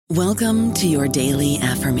Welcome to your daily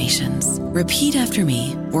affirmations. Repeat after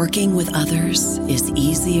me. Working with others is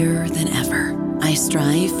easier than ever. I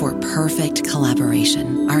strive for perfect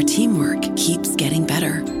collaboration. Our teamwork keeps getting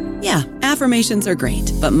better. Yeah, affirmations are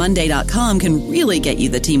great, but Monday.com can really get you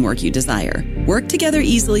the teamwork you desire. Work together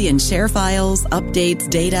easily and share files, updates,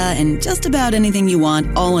 data, and just about anything you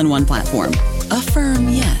want all in one platform. Affirm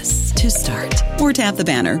yes to start, or tap the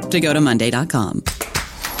banner to go to Monday.com.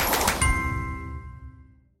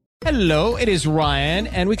 Hello, it is Ryan,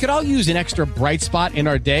 and we could all use an extra bright spot in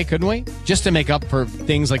our day, couldn't we? Just to make up for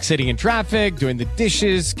things like sitting in traffic, doing the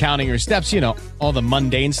dishes, counting your steps, all the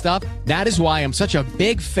mundane stuff. That is why I'm such a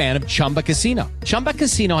big fan of Chumba Casino. Chumba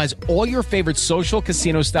Casino has all your favorite social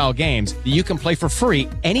casino-style games that you can play for free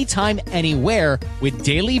anytime, anywhere with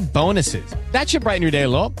daily bonuses. That should brighten your day a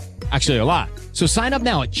little. Actually, a lot. So sign up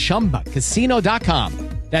now at ChumbaCasino.com.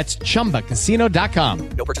 That's ChumbaCasino.com.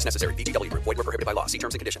 No purchase necessary. VGW Group. Void where prohibited by law. See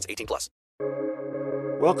terms and conditions. 18+.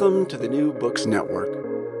 Welcome to the New Books Network.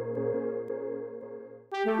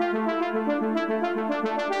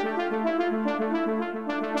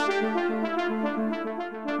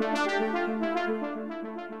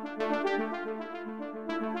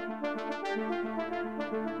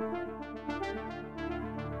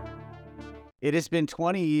 It has been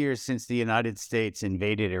 20 years since the United States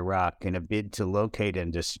invaded Iraq in a bid to locate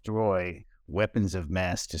and destroy weapons of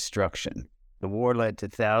mass destruction. The war led to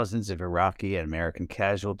thousands of Iraqi and American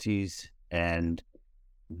casualties and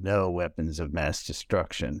no weapons of mass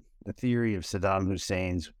destruction. The theory of Saddam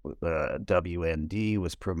Hussein's WMD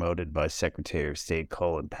was promoted by Secretary of State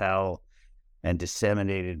Colin Powell and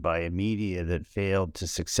disseminated by a media that failed to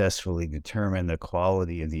successfully determine the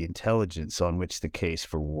quality of the intelligence on which the case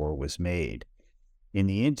for war was made. In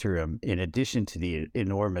the interim, in addition to the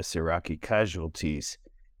enormous Iraqi casualties,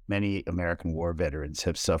 many American war veterans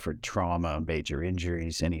have suffered trauma, major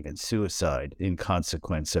injuries, and even suicide in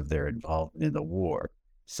consequence of their involvement in the war.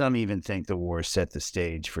 Some even think the war set the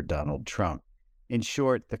stage for Donald Trump. In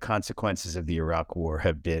short, the consequences of the Iraq War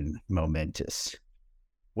have been momentous.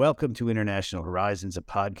 Welcome to International Horizons, a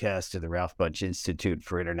podcast of the Ralph Bunche Institute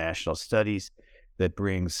for International Studies that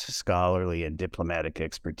brings scholarly and diplomatic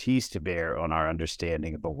expertise to bear on our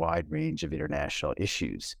understanding of a wide range of international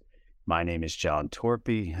issues. My name is John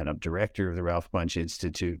Torpy, and I'm director of the Ralph Bunche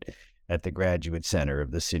Institute at the Graduate Center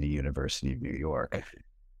of the City University of New York.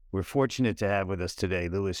 We're fortunate to have with us today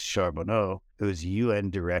Louis Charbonneau, who is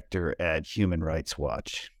UN Director at Human Rights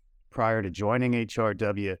Watch. Prior to joining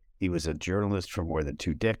HRW, he was a journalist for more than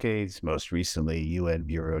 2 decades, most recently UN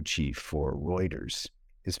Bureau Chief for Reuters.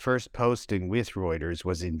 His first posting with Reuters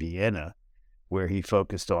was in Vienna, where he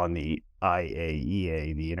focused on the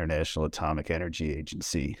IAEA, the International Atomic Energy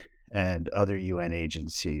Agency, and other UN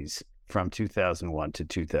agencies from 2001 to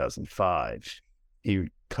 2005. He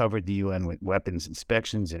covered the UN weapons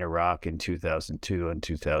inspections in Iraq in 2002 and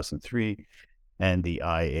 2003, and the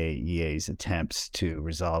IAEA's attempts to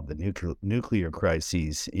resolve the nuclear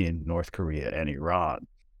crises in North Korea and Iran.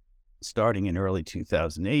 Starting in early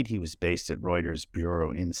 2008, he was based at Reuters Bureau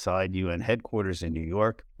inside UN headquarters in New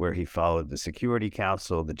York, where he followed the Security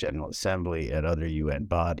Council, the General Assembly, and other UN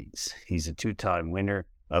bodies. He's a 2-time winner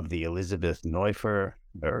of the Elizabeth Neufer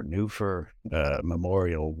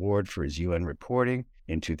Memorial Award for his UN reporting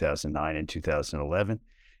in 2009 and 2011,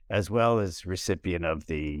 as well as recipient of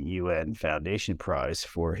the UN Foundation Prize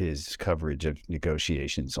for his coverage of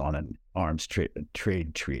negotiations on an arms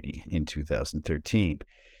trade treaty in 2013.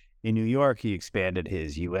 In New York, he expanded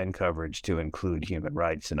his UN coverage to include human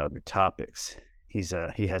rights and other topics. He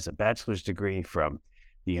has a bachelor's degree from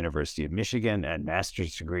the University of Michigan and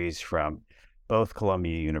master's degrees from both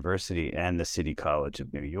Columbia University and the City College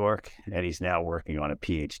of New York, and he's now working on a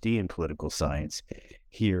PhD in political science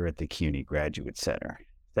here at the CUNY Graduate Center.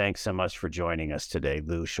 Thanks so much for joining us today,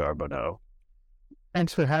 Lou Charbonneau.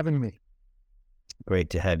 Thanks for having me.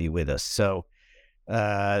 Great to have you with us. So,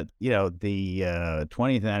 the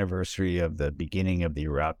 20th anniversary of the beginning of the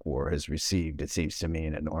Iraq War has received, it seems to me,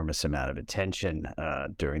 an enormous amount of attention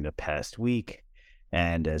during the past week.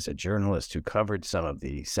 And as a journalist who covered some of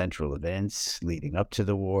the central events leading up to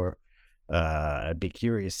the war, I'd be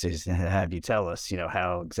curious to have you tell us,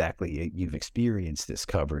 how exactly you've experienced this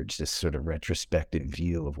coverage, this sort of retrospective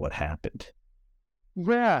view of what happened.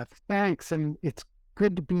 Yeah, thanks. And it's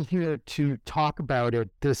good to be here to talk about it.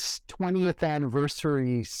 This 20th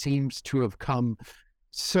anniversary seems to have come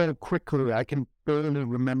so quickly. I can barely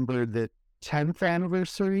remember the 10th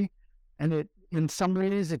anniversary, and in some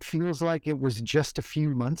ways it feels like it was just a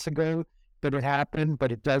few months ago that it happened,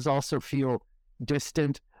 but it does also feel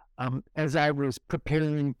distant. As I was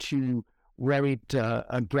preparing to write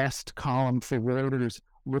a guest column for Reuters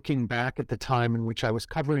looking back at the time in which I was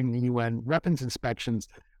covering the UN weapons inspections,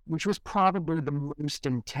 which was probably the most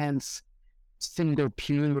intense single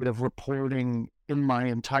period of reporting in my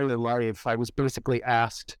entire life. I was basically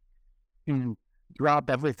asked to drop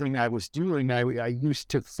everything I was doing. I used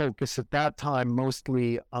to focus at that time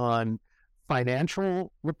mostly on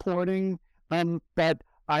financial reporting, but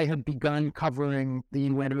I had begun covering the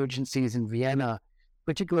UN agencies in Vienna,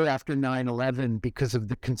 particularly after 9/11, because of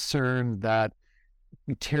the concern that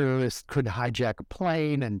terrorists could hijack a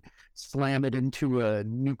plane and slam it into a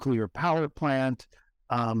nuclear power plant,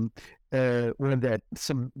 or that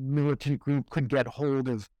some militant group could get hold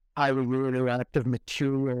of highly radioactive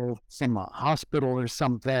material from a hospital or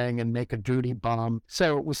something and make a dirty bomb.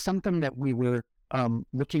 So it was something that we were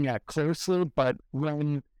looking at closely. But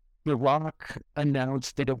when Iraq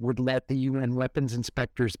announced that it would let the UN weapons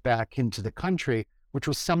inspectors back into the country, which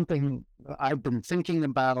was something I've been thinking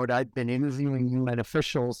about, I've been interviewing UN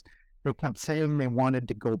officials who kept saying they wanted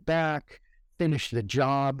to go back, finish the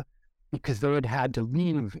job, because they had to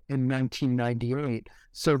leave in 1998.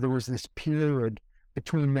 So there was this period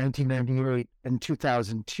between 1998 and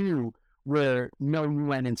 2002 where no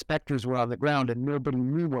UN inspectors were on the ground and nobody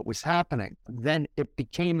knew what was happening. Then it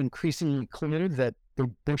became increasingly clear that the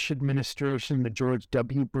Bush administration, the George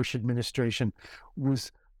W. Bush administration,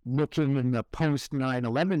 was looking in the post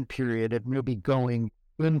 9/11 period at maybe going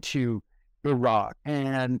into Iraq.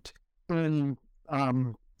 And in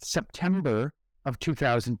September of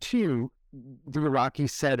 2002, the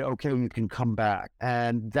Iraqis said, okay, you can come back.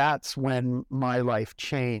 And that's when my life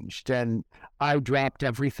changed. And I dropped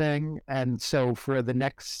everything. And so for the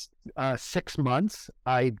next 6 months,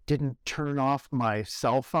 I didn't turn off my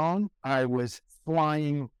cell phone. I was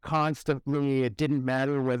flying constantly. It didn't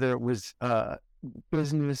matter whether it was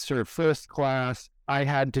business or first class. I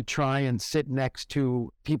had to try and sit next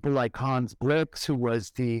to people like Hans Blix, who was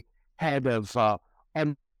the head of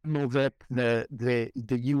MOVIC,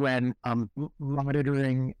 the UN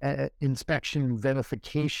Monitoring, Inspection,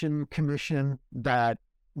 Verification Commission that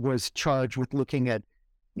was charged with looking at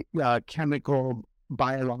chemical,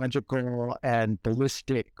 biological, and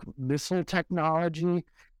ballistic missile technology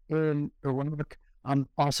in Iraq.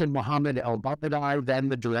 Also Mohammed El-Baghdadi, then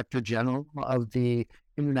the Director General of the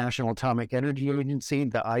International Atomic Energy Agency,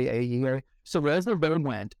 the IAEA. So as the road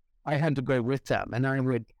went, I had to go with them, and I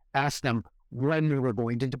would ask them when we were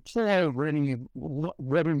going to deploy,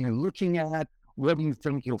 what are you looking at, what do you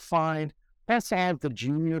think you'll find. That's all the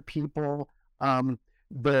junior people,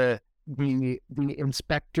 the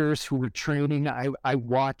inspectors who were training. I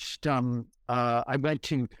watched, I went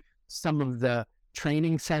to some of the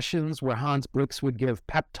training sessions where Hans Blix would give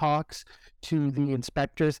pep talks to the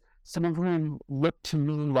inspectors. Some of them looked to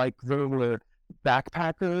me like they were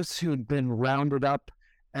backpackers who'd been rounded up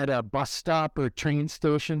at a bus stop or train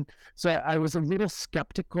station. So I was a little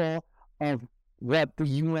skeptical of what the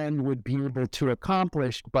UN would be able to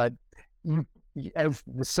accomplish, but as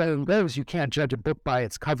the saying goes, you can't judge a book by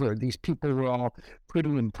its cover. These people were all pretty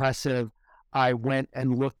impressive. I went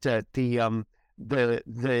and looked at the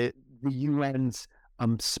UN's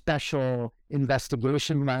special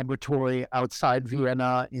investigation laboratory outside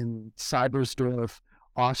Vienna in Seibersdorf,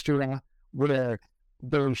 Austria, where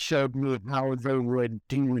they showed me how they would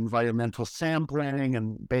do environmental sampling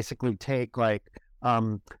and basically take like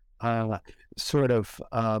dry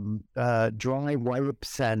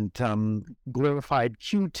wipes and glorified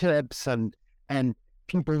Q-tips and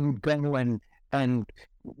people who go and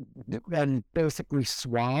basically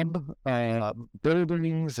swab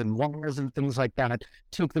buildings and walls and things like that,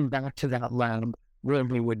 took them back to that lab where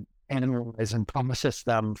we would analyze and process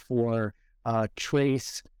them for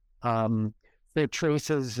traces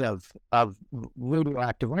of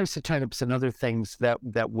radioactive isotopes and other things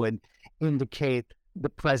that would indicate the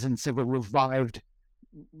presence of a revived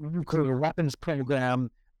nuclear weapons program.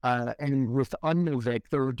 And with UNMOVIC,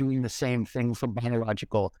 they were doing the same thing for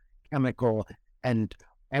biological, chemical, and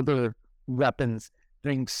other weapons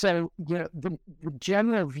things. So, the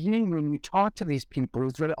general view when you talk to these people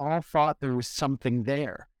is they all thought there was something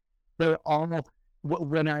there. They're all,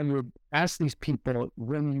 when I would ask these people,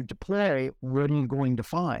 when you deploy, what are you going to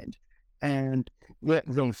find? And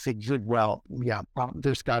they figured, well, yeah,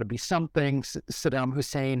 there's got to be something. Saddam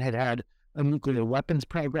Hussein had a nuclear weapons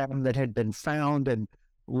program that had been found and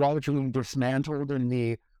largely dismantled in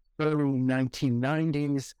the early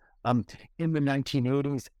 1990s. In the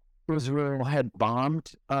 1980s, Israel had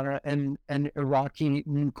bombed an Iraqi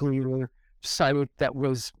nuclear site that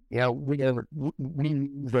was, we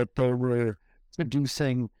knew that they were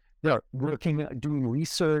producing, doing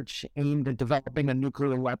research aimed at developing a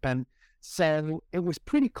nuclear weapon. So it was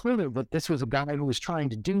pretty clear that this was a guy who was trying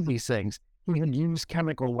to do these things. He had used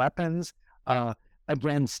chemical weapons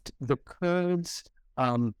against the Kurds,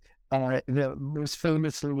 most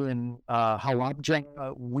famously in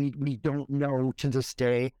Halabja. We don't know to this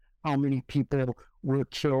day how many people were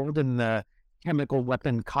killed in the chemical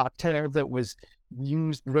weapon cocktail that was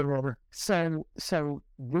used there. So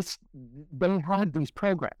this, they had these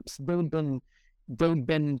programs. They'd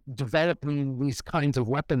been developing these kinds of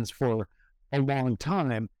weapons for a long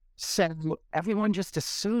time. So everyone just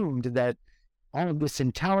assumed that all of this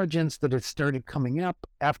intelligence that had started coming up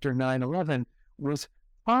after 9/11 was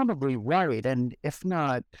probably right. And if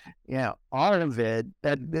not, all of it,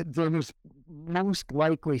 that there was most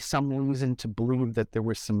likely some reason to believe that there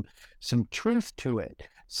was some truth to it.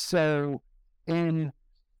 So in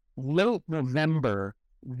late November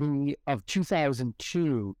of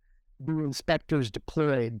 2002, the inspectors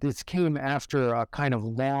deployed. This came after a kind of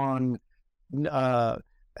long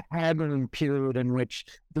haggling period in which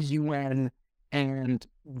the UN and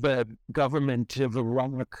the government of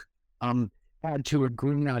Iraq had to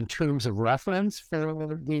agree on terms of reference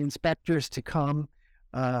for the inspectors to come,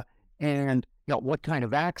 and what kind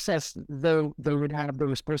of access they would have. They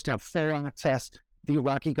were supposed to have fair access. The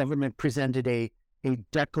Iraqi government presented a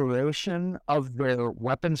declaration of their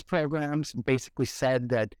weapons programs, and basically said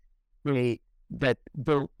that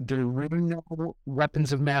there were no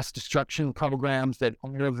weapons of mass destruction programs, that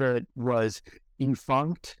all of it was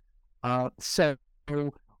defunct. So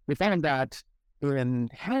with all that in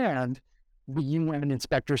hand, the UN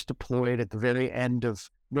inspectors deployed at the very end of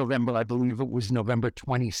November. I believe it was November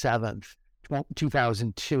 27th,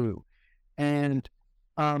 2002. And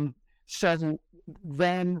so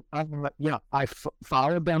then, I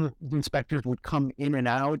followed them. The inspectors would come in and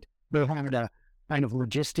out. They had a kind of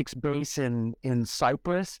logistics base in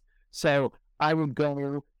Cyprus. So I would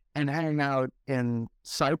go and hang out in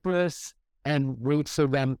Cyprus and wait for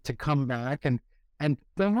them to come back. And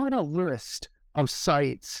they had a list of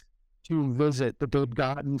sites to visit that they'd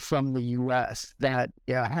gotten from the U.S. that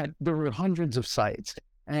there were hundreds of sites,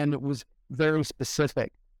 and it was very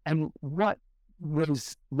specific. And what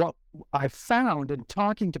I found in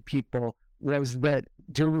talking to people was that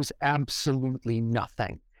there was absolutely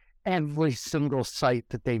nothing. Every single site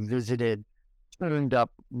that they visited turned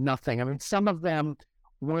up nothing. I mean, some of them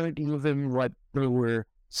weren't even what they were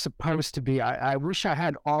supposed to be. I wish I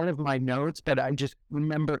had all of my notes, but I just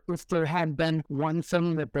remember if there had been one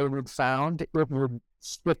thing that they would found, it would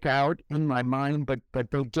stick out in my mind, but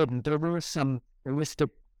they didn't. There was some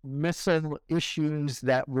missile issues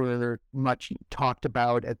that were much talked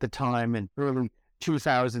about at the time in early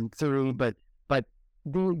 2003, but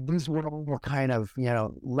these were all kind of,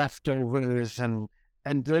 leftovers, and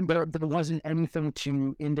there wasn't anything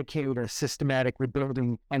to indicate a systematic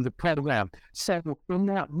rebuilding of the program. So in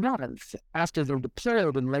that month, after they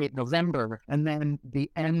deployed in late November, and then the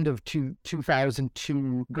end of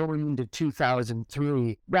 2002, going into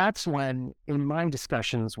 2003, that's when, in my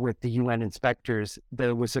discussions with the UN inspectors,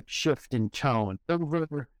 there was a shift in tone. At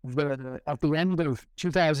the end of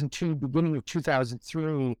 2002, beginning of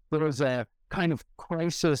 2003, there was a kind of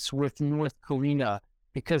crisis with North Korea,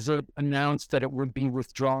 because it announced that it would be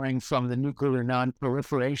withdrawing from the Nuclear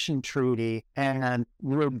Non-Proliferation Treaty and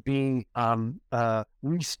would be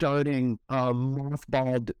restarting a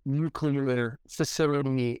mothballed nuclear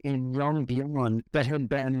facility in Yongbyon that had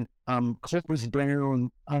been closed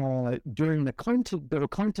down during the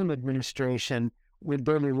Clinton administration, when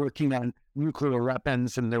they were working on nuclear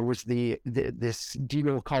weapons, and there was this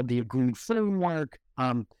deal called the Agreed Framework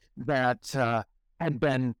that had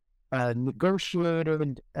been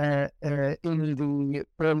negotiated in the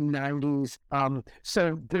early 90s.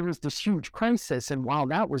 So there was this huge crisis, and while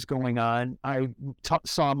that was going on, I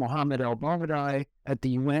saw Mohammed El-Baradei at the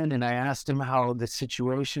UN, and I asked him how the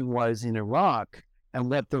situation was in Iraq and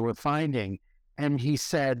what they were finding. And he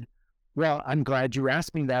said, well, I'm glad you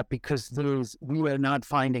asked me that, because we were not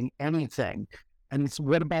finding anything. And it's,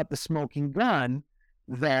 what about the smoking gun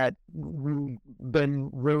that we've been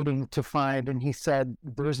waiting to find? And he said,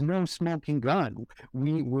 there's no smoking gun.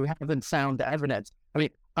 We haven't found evidence. I mean,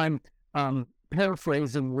 I'm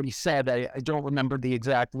paraphrasing what he said. I don't remember the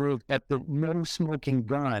exact word. At the no smoking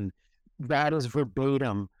gun, that is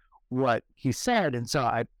verbatim what he said. And so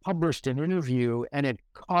I published an interview, and it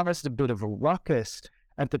caused a bit of a ruckus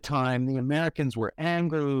at the time. The Americans were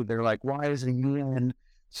angry. They're like, why is the UN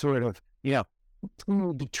sort of,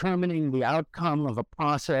 determining the outcome of a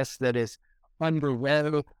process that is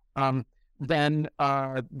underway? Then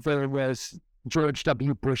there was George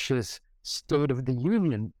W. Bush's State of the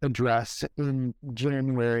Union address in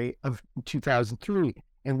January of 2003.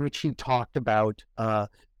 in which he talked about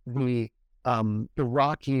the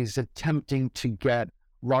Iraqis attempting to get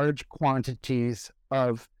large quantities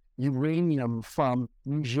of uranium from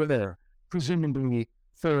Niger, presumably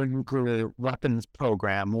for a nuclear weapons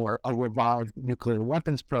program or a revived nuclear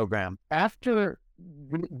weapons program. After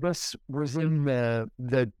this was in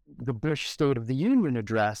the Bush State of the Union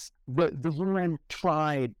address, the UN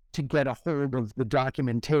tried to get a hold of the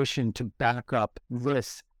documentation to back up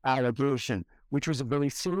this allegation, which was a very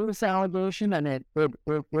serious allegation, and if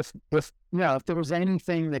there was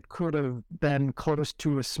anything that could have been close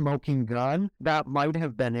to a smoking gun, that might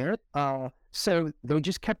have been it. So they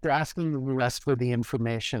just kept asking the U.S. for the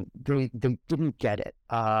information. They didn't get it.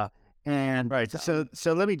 And right. So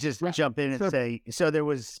let me just jump in and say, so there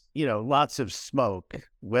was, lots of smoke.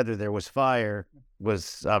 Whether there was fire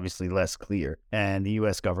was obviously less clear. And the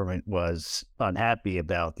U.S. government was unhappy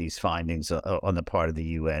about these findings on the part of the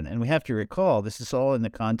UN. And we have to recall, this is all in the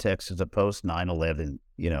context of the post 9/11,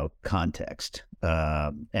 context.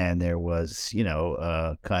 And there was,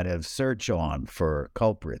 a kind of search on for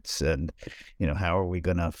culprits. And, how are we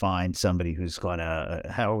going to find somebody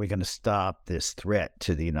how are we going to stop this threat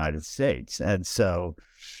to the United States? And so,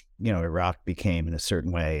 Iraq became in a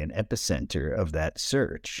certain way an epicenter of that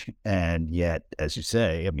search. And yet, as you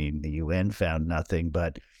say, the UN found nothing,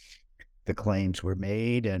 but the claims were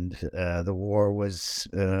made and the war was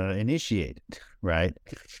initiated, right?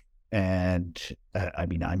 And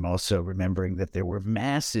I'm also remembering that there were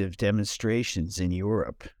massive demonstrations in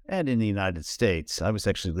Europe and in the United States. I was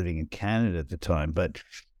actually living in Canada at the time, but,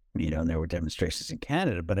 there were demonstrations in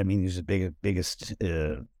Canada. But these are the biggest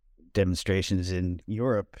demonstrations in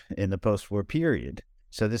Europe in the post-war period.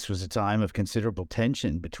 So this was a time of considerable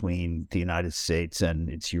tension between the United States and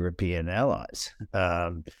its European allies.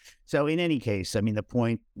 So in any case, the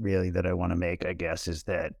point really that I want to make, I guess, is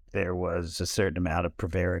that there was a certain amount of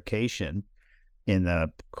prevarication in the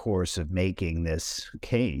course of making this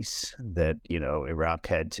case that, Iraq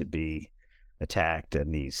had to be attacked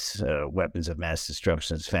and these weapons of mass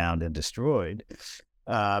destruction found and destroyed.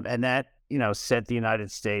 And that, set the United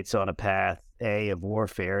States on a path, A, of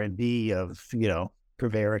warfare, and B, of,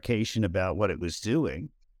 prevarication about what it was doing,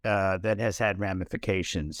 that has had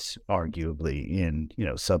ramifications, arguably, in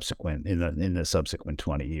the subsequent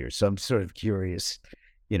 20 years. So I'm sort of curious,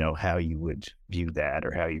 how you would view that,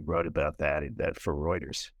 or how you wrote about that for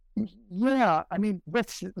Reuters. Yeah,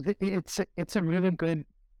 it's a really good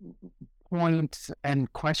point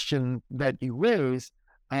and question that you raise.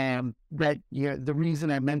 The reason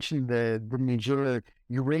I mentioned the Niger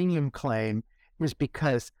uranium claim is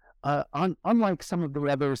because unlike some of the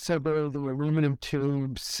other several aluminum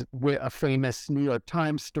tubes, a famous New York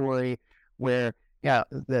Times story where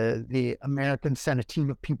the Americans sent a team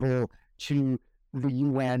of people to the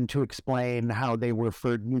UN to explain how they were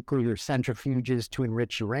for nuclear centrifuges to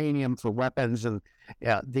enrich uranium for weapons, and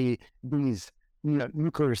these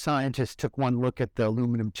nuclear scientists took one look at the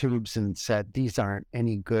aluminum tubes and said, these aren't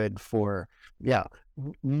any good for,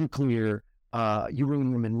 nuclear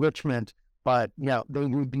uranium enrichment, but, they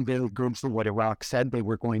would be very good for what Iraq said they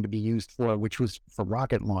were going to be used for, which was for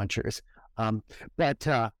rocket launchers. But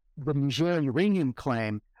the Niger uranium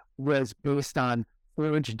claim was based on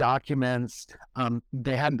forged documents.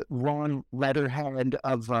 They had wrong letterhead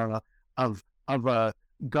of a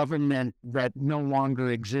government that no longer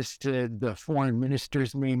existed. The foreign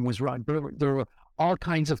minister's name was wrong. There were all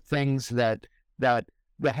kinds of things that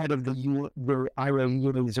the head of the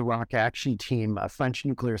IRA's Iraq Action Team, a French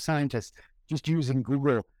nuclear scientist, just using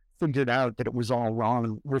Google, figured out that it was all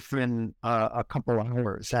wrong within a couple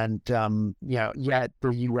hours. And yet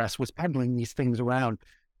the U.S. was peddling these things around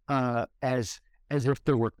as if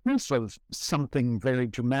there were proof of something very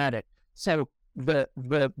dramatic. So the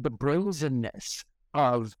brazenness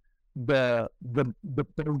of the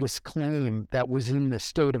bogus claim that was in the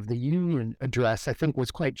State of the Union address, I think,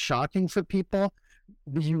 was quite shocking for people.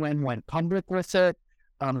 The UN went public with it.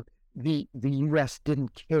 The U.S.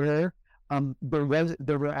 didn't care. There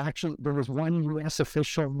was one U.S.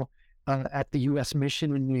 official at the U.S.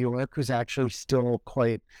 mission in New York who's actually still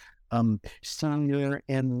quite senior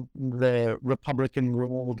in the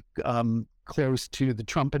Republican-ruled, close to the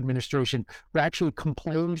Trump administration, who actually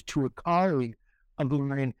complained to a colleague of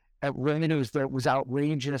mine at Reuters that it was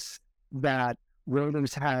outrageous that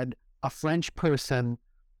Reuters had a French person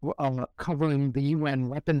covering the UN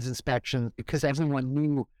weapons inspection, because everyone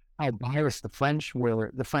knew how biased the French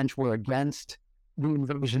were. The French were against the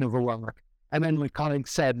invasion of Iraq. And then my colleague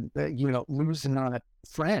said, Lou's not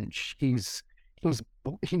French. He's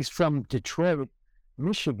from Detroit.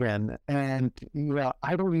 Michigan, and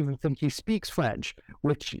I don't even think he speaks French,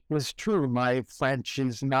 which was true. My French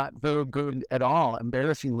is not very good at all,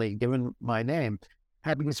 embarrassingly, given my name.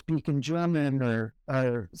 Having to speak in German or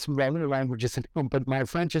some other languages at home, but my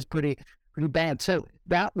French is pretty bad. So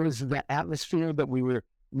that was the atmosphere that we were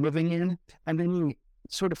living in. And then you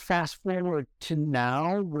sort of fast forward to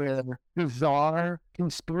now, where bizarre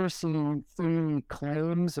conspiracy theory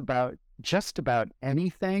claims about just about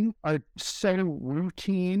anything are so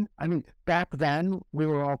routine. I mean, back then, we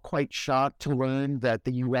were all quite shocked to learn that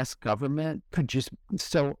the U.S. government could just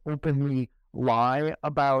so openly lie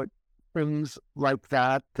about things like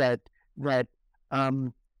that, I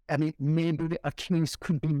mean, maybe a case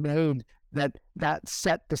could be made that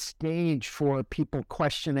set the stage for people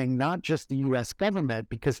questioning not just the U.S. government,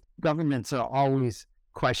 because governments are always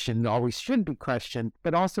questioned, always should be questioned,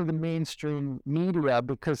 but also the mainstream media,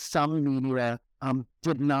 because some media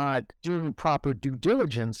did not do proper due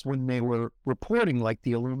diligence when they were reporting, like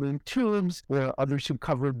the aluminum tubes or others who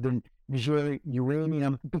covered the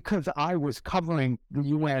uranium. Because I was covering the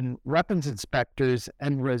UN weapons inspectors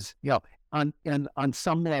and was, on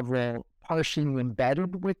some level partially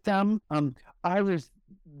embedded with them, I was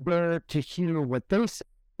there to hear what they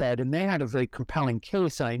said, and they had a very compelling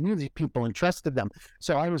case. I knew these people and trusted them,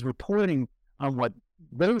 so I was reporting on what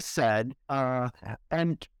they said.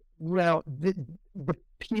 And the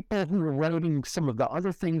people who were writing some of the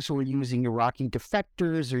other things, who were using Iraqi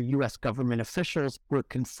defectors or U.S. government officials, were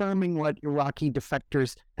confirming what Iraqi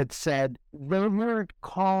defectors had said. They weren't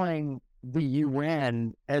calling the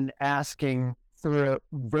UN and asking for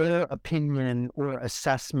their opinion or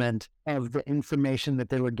assessment of the information that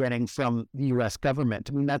they were getting from the U.S. government.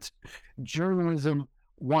 I mean, that's journalism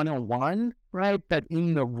 101, right? That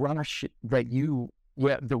in the rush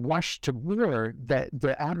the rush to war, that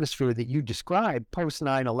the atmosphere that you described post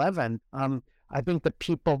 9/11, I think that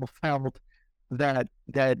people felt that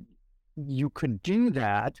you could do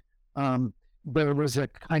that. There was a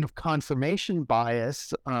kind of confirmation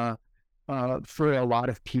bias for a lot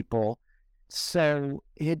of people. So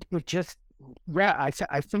it just, I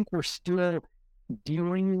think we're still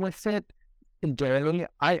dealing with it today.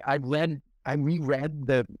 I reread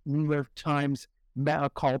the New York Times mea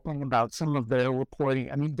culpa about some of their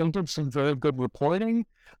reporting. I mean, they did some very good reporting,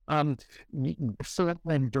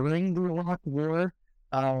 certainly during the Iraq War,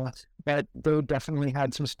 but they definitely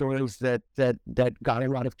had some stories that got a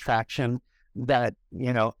lot of traction. That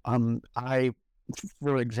I,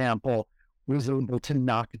 for example, was able to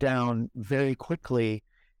knock down very quickly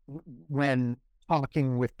when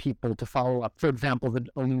talking with people to follow up. For example, the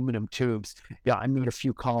aluminum tubes. Yeah, I made a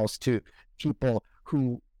few calls to people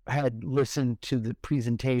who had listened to the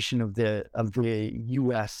presentation of the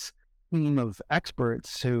U.S. team of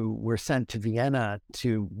experts who were sent to Vienna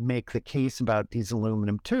to make the case about these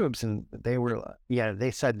aluminum tubes, and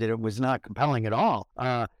they said that it was not compelling at all.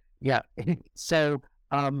 So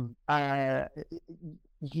there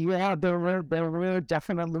were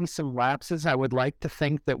definitely some lapses. I would like to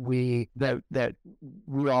think that we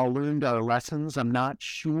all learned our lessons. I'm not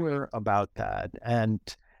sure about that, and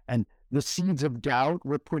the seeds of doubt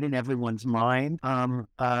were put in everyone's mind.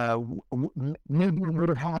 Maybe it would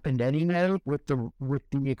have happened anyway with the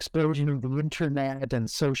explosion of the internet and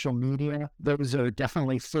social media. Those are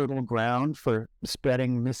definitely fertile ground for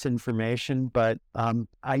spreading misinformation. But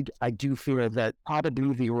I do fear that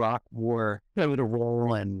probably the Iraq War played a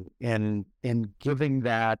role in giving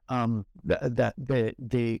that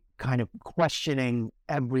the kind of questioning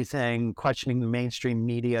everything, questioning the mainstream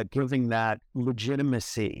media, giving that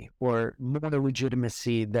legitimacy, or more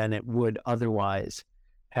legitimacy than it would otherwise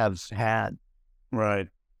have had. Right.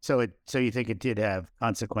 So you think it did have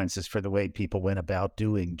consequences for the way people went about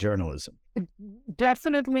doing journalism?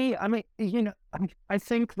 Definitely. I mean, I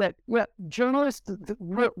think that journalists,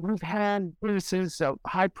 we've had cases of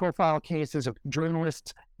high-profile cases of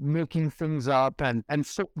journalists making things up, and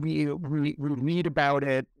so we read about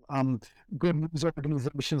it. Good news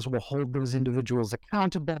organizations will hold those individuals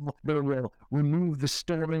accountable. They will remove the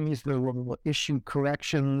stories. They will issue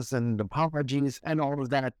corrections and apologies and all of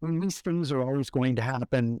that. And these things are always going to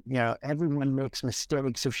happen. Everyone makes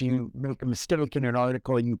mistakes. If you make a mistake in an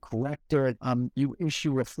article, you correct it. You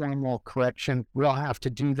issue a formal correction. We all have to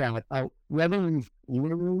do that. Whether we've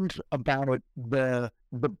learned about the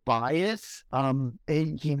bias,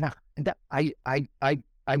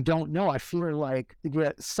 I don't know. I feel like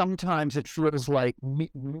sometimes it feels like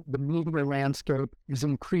the media landscape is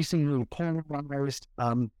increasingly polarized.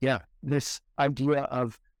 This idea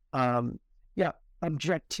of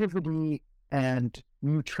objectivity and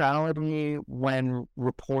neutrality when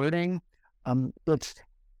reporting.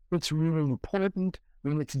 it's really important. I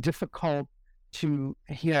mean, it's difficult to,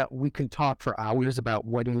 yeah, we can talk for hours about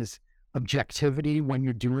what is objectivity when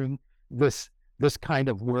you're doing this kind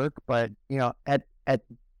of work, but at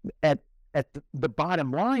the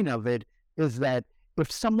bottom line of it is that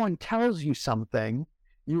if someone tells you something,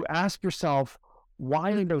 you ask yourself,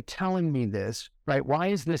 why are they telling me this, right? Why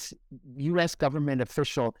is this U.S. government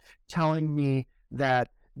official telling me that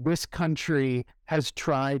this country has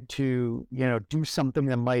tried to, do something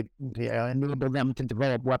that might enable them to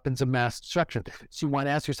develop weapons of mass destruction? So you want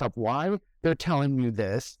to ask yourself why they're telling you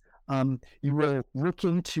this. You will look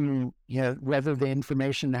into whether the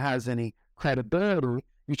information has any credibility.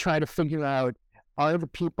 You try to figure out, are the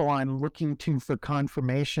people I'm looking to for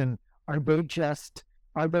confirmation, are they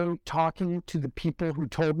talking to the people who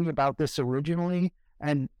told me about this originally,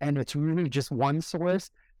 and it's really just one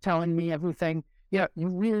source telling me everything? Yeah, you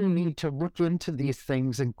really need to look into these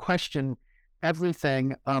things and question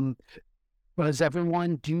everything. Does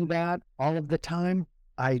everyone do that all of the time?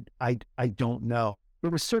 I don't know.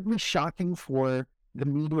 It was certainly shocking for the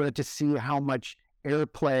media to see how much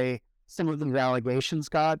airplay some of these allegations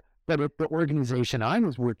got. But at the organization I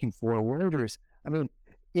was working for, Reuters, I mean,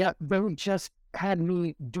 yeah, they just had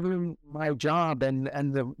me doing my job and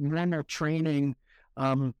the normal training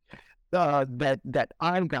that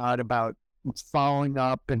I got about following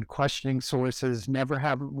up and questioning sources, never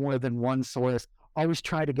have more than one source. Always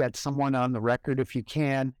try to get someone on the record if you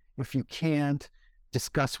can. If you can't,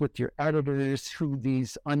 discuss with your editors who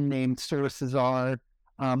these unnamed sources are.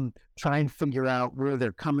 Try and figure out where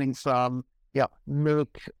they're coming from. Yeah,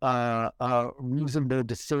 make a reasonable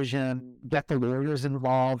decision. Get the lawyers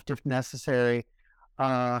involved if necessary.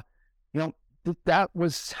 That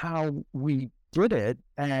was how we did it,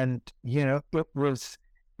 and it was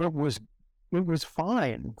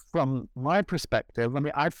fine from my perspective. I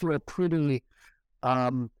mean, I feel pretty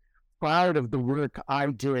proud of the work I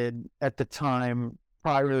did at the time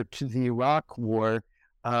prior to the Iraq War.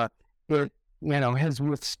 It has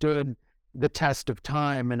withstood the test of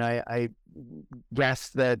time, and I guess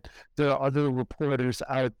that there are other reporters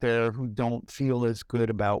out there who don't feel as good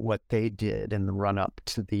about what they did in the run-up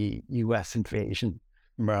to the U.S. invasion.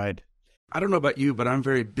 Right. I don't know about you, but I'm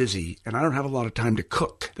very busy and I don't have a lot of time to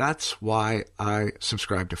cook. That's why I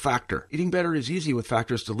subscribe to Factor. Eating better is easy with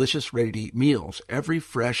Factor's delicious, ready-to-eat meals. Every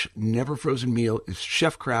fresh, never frozen meal is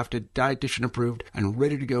chef-crafted, dietitian approved, and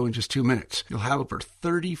ready to go in just 2 minutes. You'll have over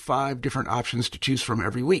 35 different options to choose from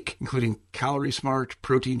every week, including Calorie Smart,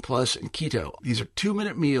 Protein Plus, and Keto. These are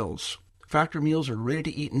 2-minute meals. Factor meals are ready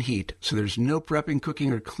to eat and heat, so there's no prepping,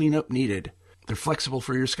 cooking, or cleanup needed. They're flexible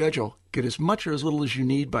for your schedule. Get as much or as little as you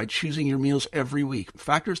need by choosing your meals every week.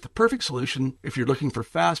 Factor's the perfect solution if you're looking for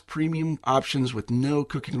fast, premium options with no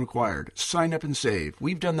cooking required. Sign up and save.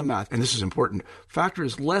 We've done the math, and this is important. Factor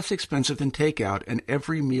is less expensive than takeout, and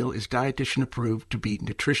every meal is dietitian approved to be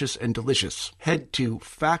nutritious and delicious. Head to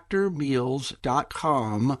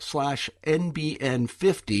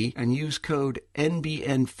factormeals.com/NBN50 and use code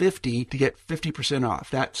NBN50 to get 50%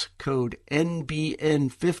 off. That's code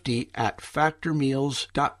NBN50 at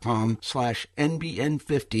factormeals.com/NBN50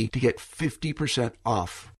 to get 50%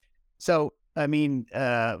 off. So, I mean,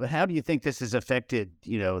 how do you think this has affected,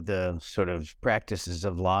 the sort of practices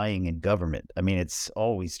of lying in government? I mean, it's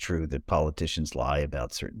always true that politicians lie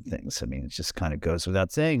about certain things. I mean, it just kind of goes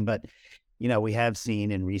without saying. But, we have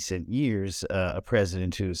seen in recent years a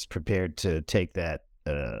president who's prepared to take that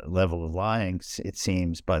level of lying, it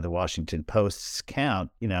seems, by the Washington Post's count,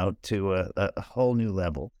 to a whole new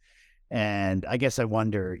level. And I guess I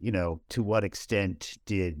wonder, to what extent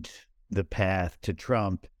did the path to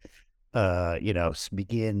Trump,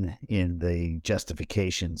 begin in the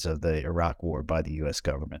justifications of the Iraq War by the U.S.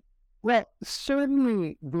 government? Well,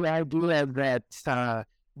 certainly the idea that the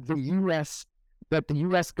U.S.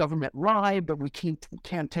 government lied, but we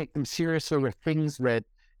can't take them seriously, or things that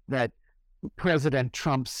President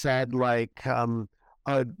Trump said, like, do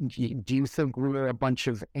you think we're a bunch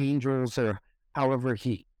of angels, or however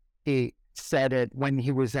he said it when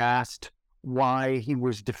he was asked why he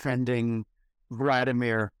was defending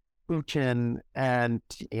Vladimir Putin. And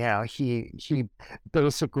he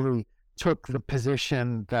basically took the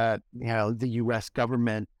position that the U.S.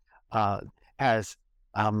 government has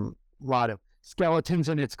a lot of skeletons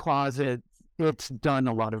in its closet. It's done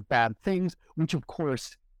a lot of bad things, which of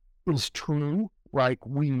course is true. Like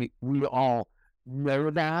we all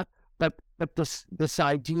know that. But this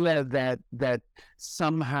idea that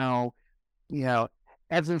somehow,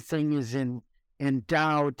 everything is in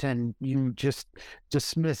doubt and you just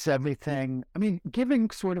dismiss everything. I mean, giving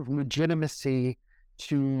sort of legitimacy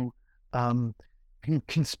to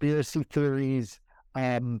conspiracy theories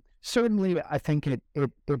Certainly, I think it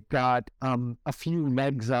got a few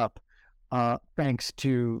legs up thanks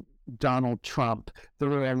to Donald Trump. There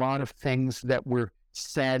were a lot of things that were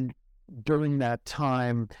said during that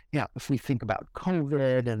time. Yeah, if we think about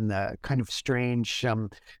COVID and the kind of strange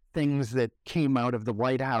things that came out of the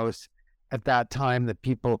White House at that time, that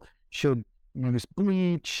people should use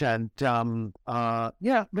bleach, and but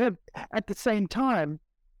at the same time,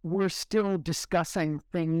 we're still discussing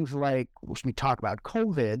things like, when we talk about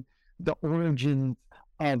COVID, the origins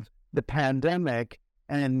of the pandemic,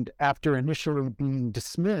 and after initially being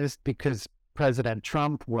dismissed because President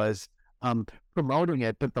Trump was promoting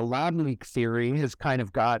it, but the lab leak theory has kind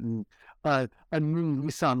of gotten a new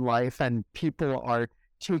lease on life, and people are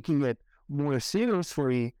taking it more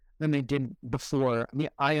seriously than they did before. I mean,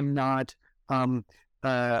 I'm not a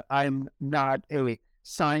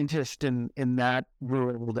scientist in that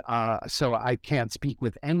world, so I can't speak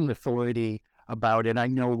with any authority about it. I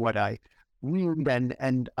know what I read,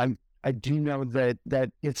 and I do know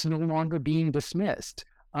that it's no longer being dismissed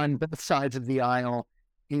on both sides of the aisle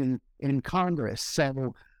in Congress.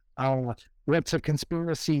 So what's a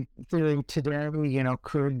conspiracy theory today,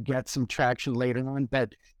 could get some traction later on.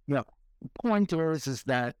 But, the point is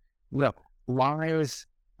that, liars,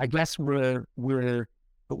 I guess I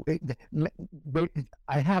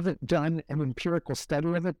haven't done an empirical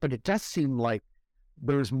study of it, but it does seem like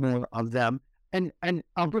there's more of them. And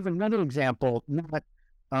I'll give another example, not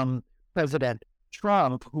President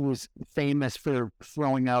Trump, who is famous for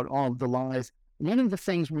throwing out all of the lies. One of the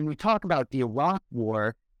things when we talk about the Iraq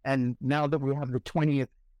War, and now that we have the 20th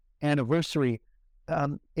anniversary,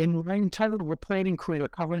 in my entitled reporting career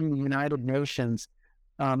covering the United Nations,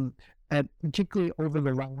 and particularly over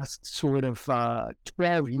the last sort of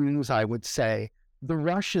 12 years, I would say, the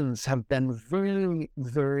Russians have been very,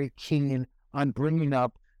 very keen on bringing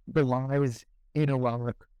up the lies in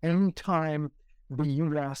Iraq. Anytime the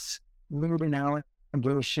U.S. made an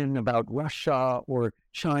allegation about Russia or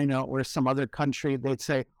China or some other country, they'd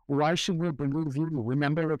say, why should we believe you?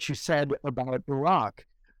 Remember what you said about Iraq.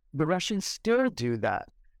 The Russians still do that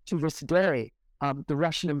to this day. The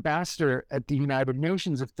Russian ambassador at the United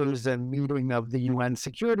Nations, if there's a meeting of the UN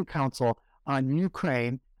Security Council on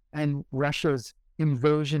Ukraine and Russia's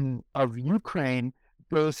invasion of Ukraine,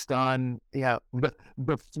 based on the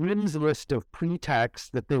flimsy list of pretexts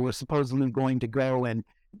that they were supposedly going to go and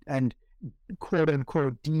quote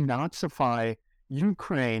unquote denazify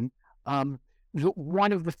Ukraine.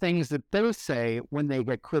 One of the things that they say when they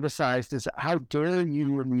get criticized is, how dare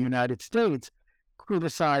you in the United States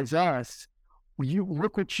criticize us? You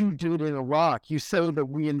look what you did in Iraq. You said that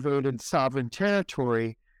we invaded sovereign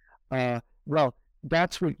territory. Well,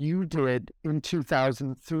 that's what you did in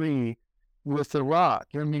 2003 with Iraq.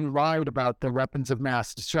 And you lied about the weapons of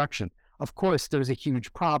mass destruction. Of course, there's a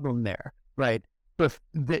huge problem there, right? But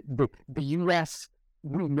the U.S.,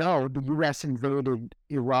 we know the U.S. invaded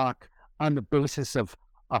Iraq on the basis of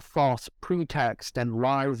a false pretext and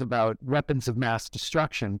lies about weapons of mass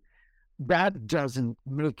destruction. That doesn't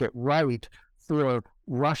make it right for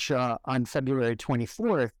Russia on February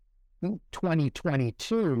 24th,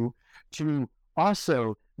 2022, to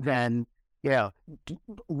also then,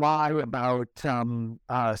 lie about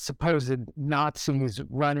supposed Nazis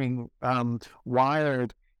running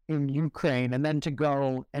wild in Ukraine, and then to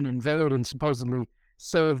go and invade and supposedly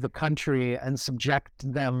serve the country and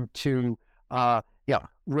subject them to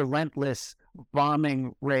relentless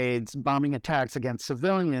bombing raids, bombing attacks against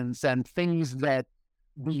civilians, and things that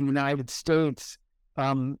the United States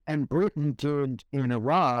and Britain did in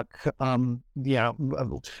Iraq. The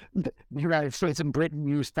United States and Britain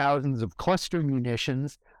used thousands of cluster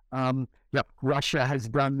munitions. Russia has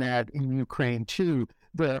done that in Ukraine too.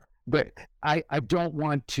 But I don't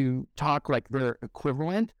want to talk like they're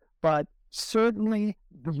equivalent, but certainly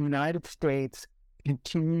the United States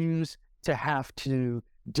continues to have to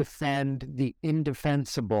defend the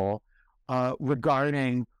indefensible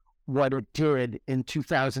regarding what it did in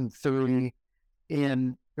 2003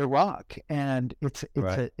 in Iraq, and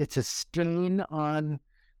it's a stain on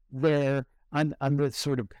the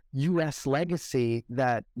sort of U.S. legacy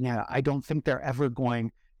that I don't think they're ever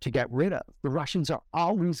going to get rid of. The Russians are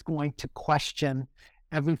always going to question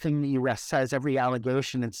everything the U.S. says, every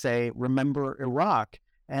allegation, and say, "Remember Iraq?"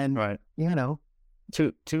 And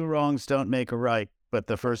two wrongs don't make a right, but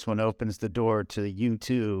the first one opens the door to you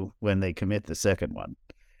too when they commit the second one.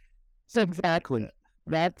 Exactly.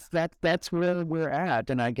 That's where we're at,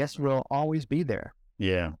 and I guess we'll always be there.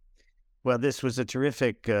 Yeah. Well, this was a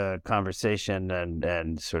terrific conversation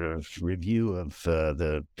and sort of review of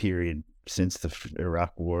the period since the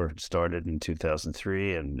Iraq War started in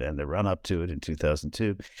 2003 and the run-up to it in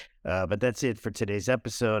 2002. But that's it for today's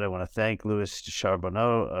episode. I want to thank Louis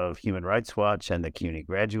Charbonneau of Human Rights Watch and the CUNY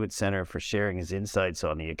Graduate Center for sharing his insights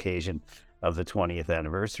on the occasion of the 20th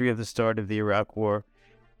anniversary of the start of the Iraq War.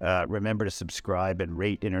 Remember to subscribe and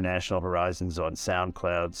rate International Horizons on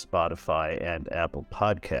SoundCloud, Spotify, and Apple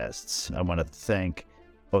Podcasts. I want to thank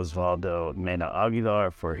Osvaldo Mena Aguilar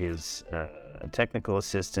for his technical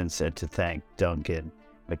assistance, and to thank Duncan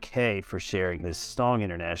McKay for sharing this song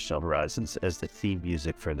International Horizons as the theme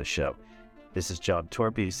music for the show. This is John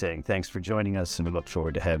Torpy saying thanks for joining us, and we look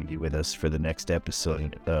forward to having you with us for the next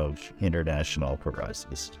episode of International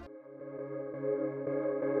Horizons.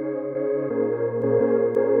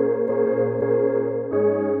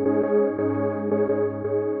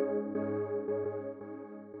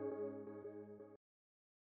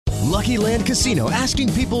 Lucky Land Casino,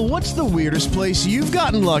 asking people, what's the weirdest place you've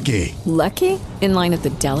gotten lucky? Lucky? In line at the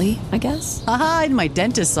deli, I guess? Aha, in my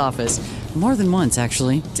dentist's office. More than once,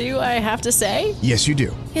 actually. Do I have to say? Yes, you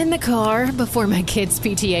do. In the car before my kids'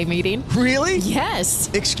 PTA meeting. Really? Yes.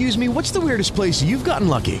 Excuse me, what's the weirdest place you've gotten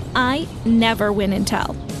lucky? I never win and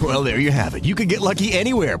tell. Well, there you have it. You can get lucky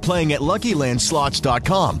anywhere, playing at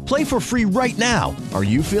LuckyLandSlots.com. Play for free right now. Are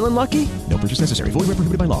you feeling lucky? No purchase necessary. Void where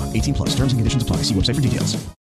prohibited by law. 18+. Terms and conditions apply. See website for details.